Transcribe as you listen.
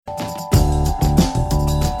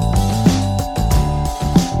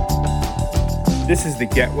This is the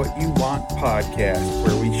Get What You Want podcast,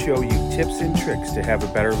 where we show you tips and tricks to have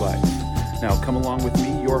a better life. Now come along with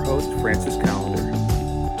me, your host, Francis Callender.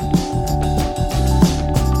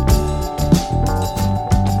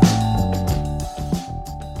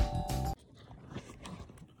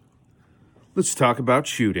 Let's talk about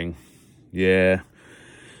shooting. Yeah,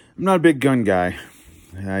 I'm not a big gun guy.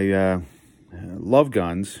 I love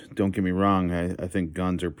guns. Don't get me wrong. I think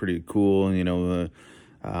guns are pretty cool.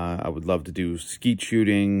 I would love to do skeet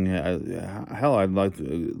shooting. Hell, I'd love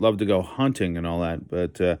to go hunting and all that,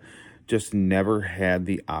 but just never had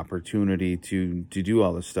the opportunity to do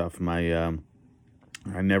all this stuff. I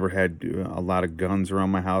never had a lot of guns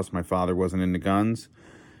around my house. My father wasn't into guns.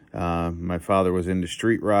 My father was into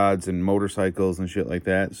street rods and motorcycles and shit like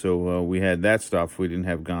that. So we had that stuff. We didn't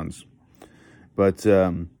have guns, but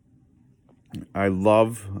I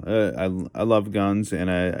love guns,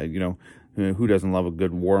 and who doesn't love a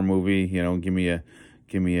good war movie? Give me a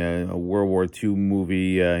World War II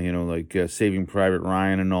movie, like Saving Private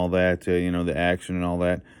Ryan and all that, the action and all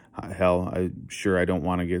that. Hell, I'm sure I don't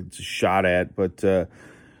want to get shot at, but,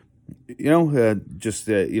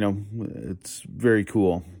 it's very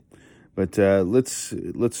cool. But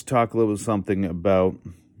let's talk a little something about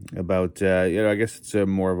I guess it's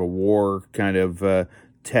more of a war kind of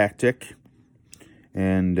tactic,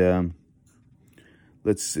 and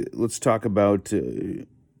let's talk about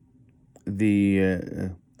the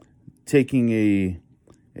taking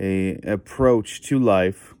a approach to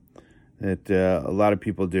life that a lot of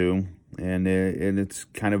people do, and it's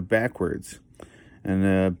kind of backwards.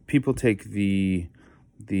 And people take the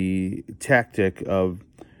tactic of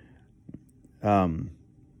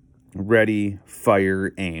ready,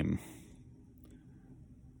 fire, aim.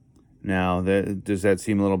 Now, does that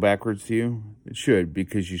seem a little backwards to you? It should,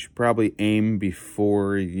 because you should probably aim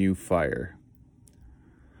before you fire.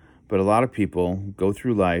 But a lot of people go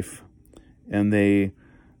through life and they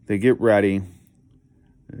get ready,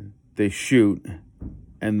 they shoot,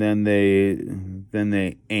 and then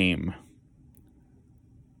they aim.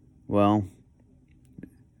 Well,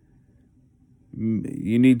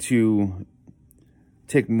 you need to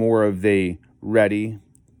take more of the ready,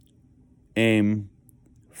 aim,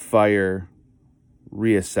 fire,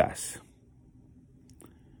 reassess.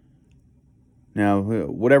 Now,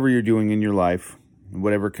 whatever you're doing in your life,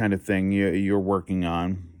 whatever kind of thing you're working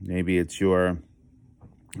on, maybe it's say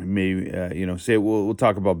we'll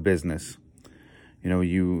talk about business.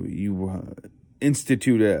 You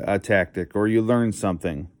institute a tactic, or you learn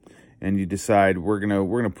something, and you decide we're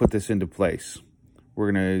gonna put this into place. We're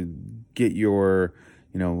gonna get we're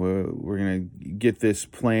gonna get this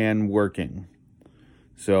plan working.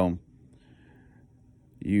 So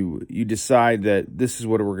you decide that this is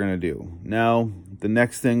what we're going to do. Now, the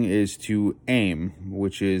next thing is to aim,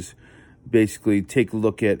 which is basically take a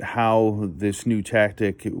look at how this new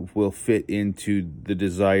tactic will fit into the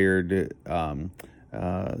desired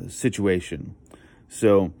situation.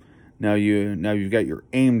 So now you've got your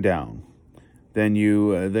aim down. Then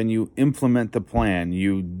you implement the plan.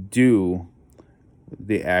 You do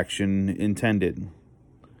the action intended.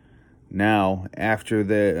 Now, after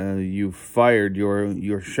you've fired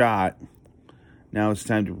your shot, now it's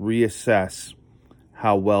time to reassess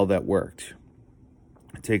how well that worked.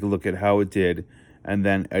 Take a look at how it did, and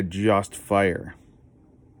then adjust fire.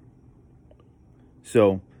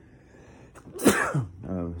 So,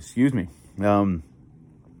 excuse me. You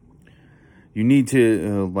need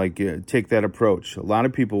to take that approach. A lot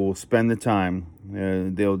of people will spend the time.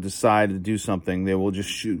 They'll decide to do something. They will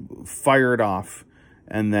just fire it off.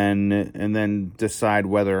 And then decide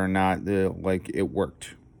whether or not it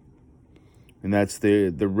worked. And that's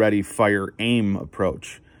the ready, fire, aim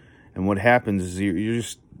approach. And what happens is you're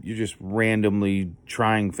just randomly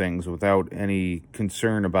trying things without any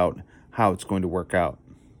concern about how it's going to work out.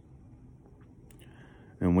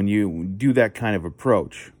 And when you do that kind of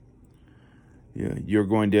approach, you're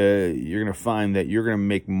going to find that you're going to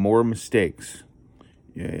make more mistakes,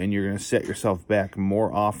 and you're going to set yourself back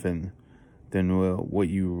more often than what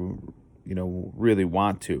you really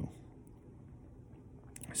want to.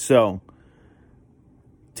 So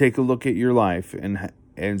take a look at your life and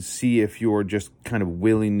see if you're just kind of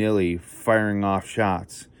willy-nilly firing off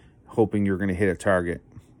shots, hoping you're going to hit a target.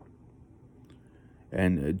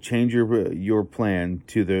 And change your plan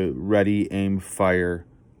to the ready, aim, fire,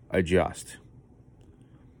 adjust.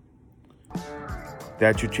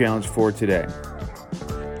 That's your challenge for today.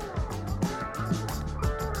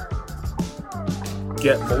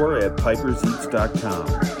 Get more at piperseats.com.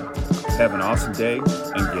 Have an awesome day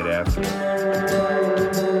and get after it.